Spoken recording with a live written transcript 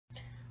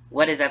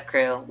What is up,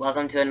 crew?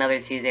 Welcome to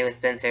another Tuesday with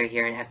Spencer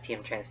here in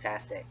FTM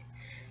Transtastic.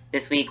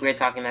 This week we're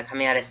talking about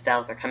coming out as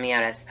stealth or coming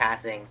out as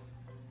passing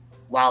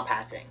while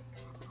passing.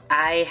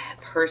 I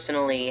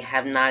personally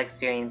have not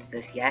experienced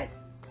this yet.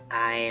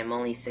 I am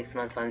only 6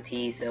 months on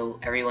T, so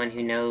everyone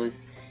who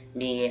knows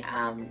me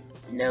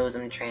knows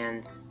I'm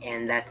trans,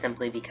 and that's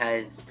simply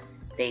because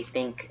they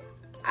think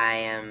I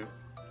am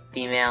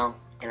female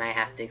and I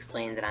have to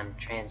explain that I'm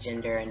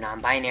transgender and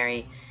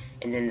non-binary,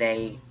 and then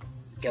they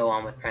go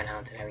on with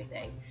pronouns and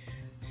everything.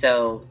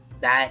 So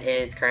that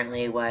is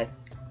currently what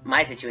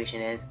my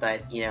situation is,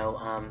 but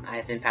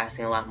I've been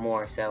passing a lot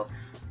more, so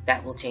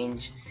that will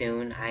change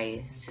soon,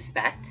 I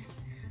suspect.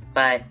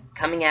 But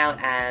coming out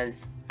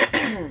as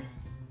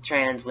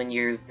trans when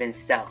you've been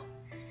stealth.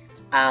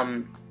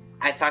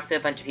 I've talked to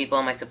a bunch of people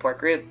in my support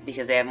group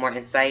because they have more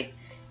insight,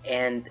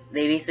 and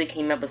they basically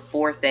came up with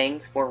four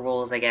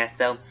rules, I guess.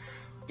 So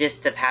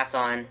just to pass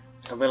on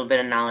a little bit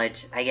of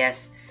knowledge, I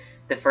guess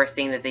the first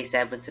thing that they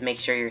said was to make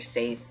sure you're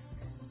safe,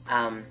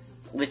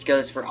 which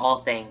goes for all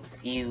things.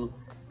 You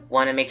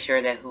want to make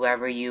sure that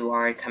whoever you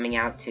are coming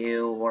out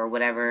to, or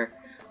whatever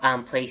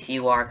place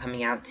you are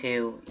coming out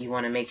to, you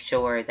want to make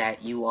sure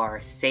that you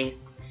are safe,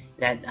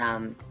 that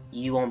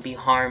you won't be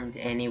harmed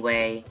in any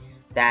way,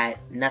 that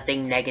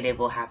nothing negative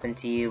will happen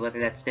to you, whether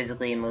that's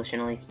physically,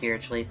 emotionally,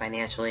 spiritually,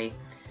 financially.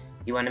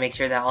 You want to make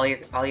sure that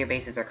all your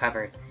bases are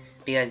covered,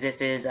 because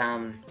this is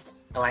a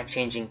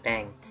life-changing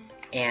thing,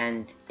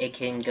 and it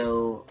can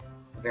go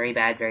very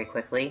bad very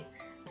quickly.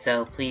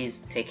 So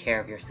please take care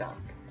of yourself.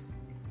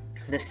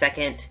 The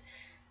second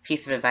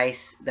piece of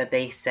advice that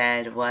they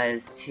said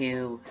was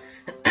to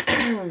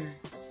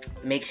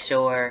make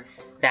sure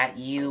that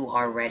you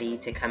are ready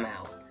to come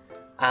out.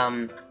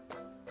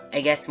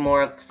 I guess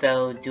more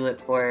so do it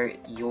for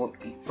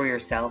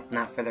yourself,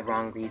 not for the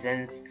wrong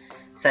reasons,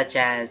 such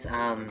as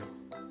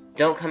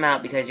don't come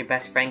out because your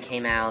best friend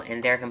came out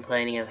and they're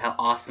complaining of how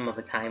awesome of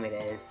a time it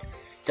is.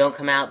 Don't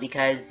come out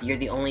because you're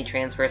the only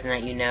trans person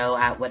that you know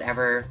at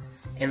whatever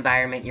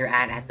environment you're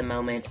at the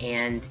moment,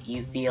 and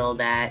you feel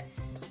that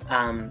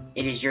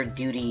it is your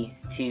duty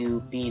to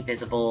be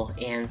visible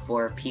and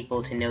for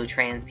people to know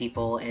trans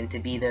people and to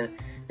be the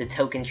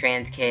token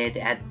trans kid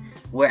at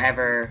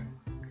wherever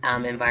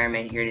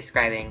environment you're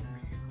describing.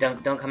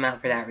 Don't come out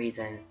for that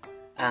reason.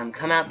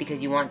 Come out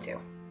because you want to.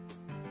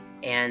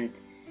 And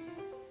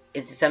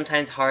it's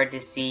sometimes hard to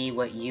see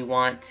what you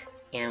want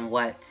and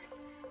what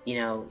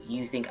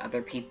you think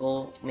other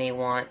people may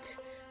want,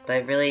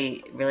 but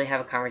really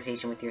have a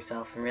conversation with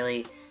yourself and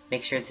really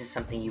make sure this is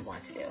something you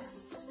want to do.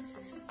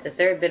 The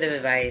third bit of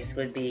advice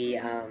would be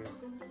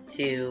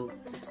to,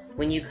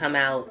 when you come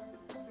out,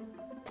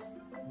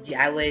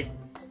 I would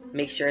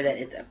make sure that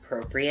it's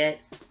appropriate.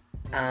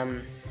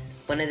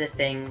 One of the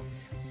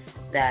things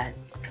that,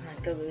 come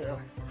on, go.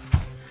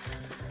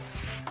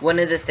 One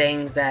of the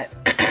things that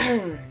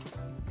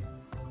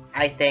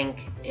I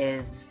think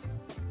is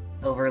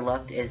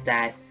overlooked is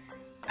that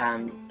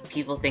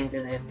people think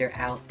that if they're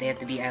out, they have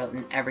to be out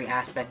in every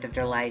aspect of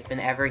their life, in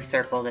every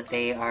circle that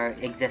they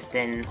exist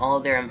in all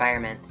of their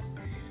environments,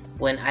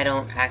 when I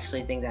don't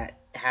actually think that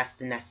has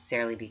to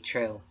necessarily be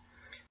true.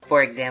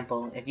 For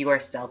example, if you are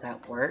stealth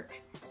at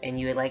work and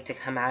you would like to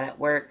come out at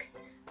work,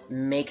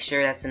 make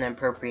sure that's an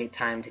appropriate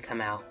time to come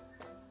out,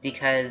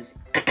 because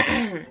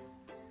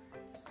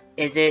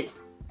is it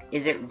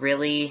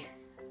really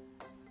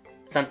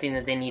something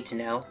that they need to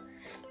know?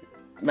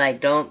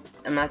 Like, I'm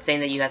not saying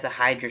that you have to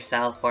hide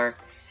yourself or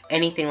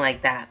anything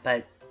like that,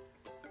 but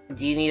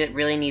do you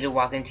really need to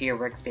walk into your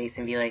workspace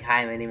and be like,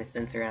 "Hi, my name is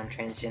Spencer and I'm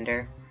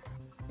transgender"?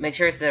 Make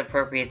sure it's an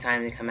appropriate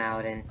time to come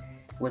out and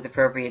with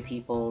appropriate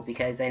people,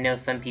 because I know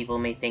some people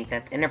may think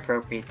that's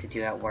inappropriate to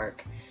do at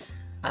work,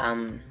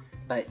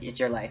 but it's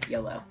your life,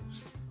 YOLO.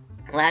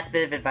 Last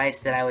bit of advice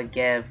that I would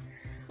give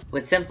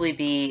would simply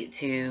be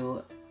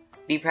to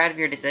be proud of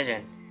your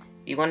decision.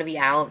 If you want to be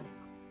out,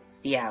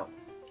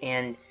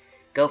 and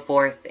go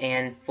forth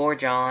and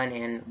forge on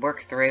and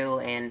work through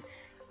and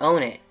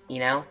own it,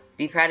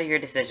 Be proud of your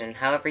decision,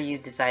 however you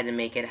decide to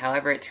make it,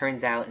 however it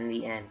turns out in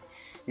the end.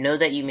 Know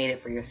that you made it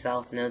for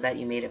yourself, know that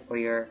you made it for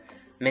your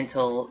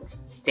mental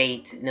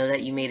state, know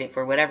that you made it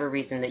for whatever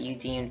reason that you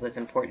deemed was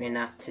important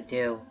enough to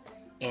do,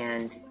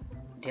 and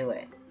do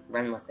it.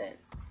 Run with it.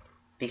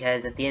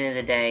 Because at the end of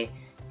the day,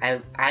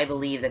 I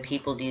believe that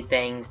people do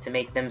things to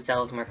make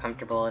themselves more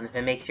comfortable, and if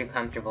it makes you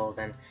comfortable,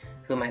 then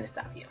who am I to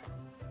stop you?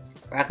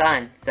 Rock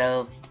on.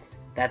 So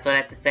that's what I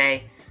have to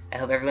say. I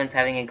hope everyone's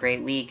having a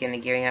great week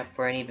and gearing up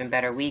for an even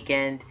better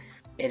weekend.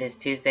 It is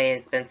Tuesday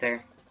at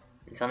Spencer.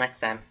 Until next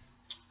time.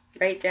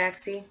 Right,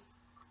 Jaxie?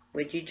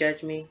 Would you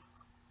judge me?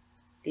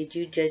 Did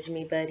you judge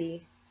me,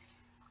 buddy?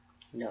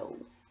 No.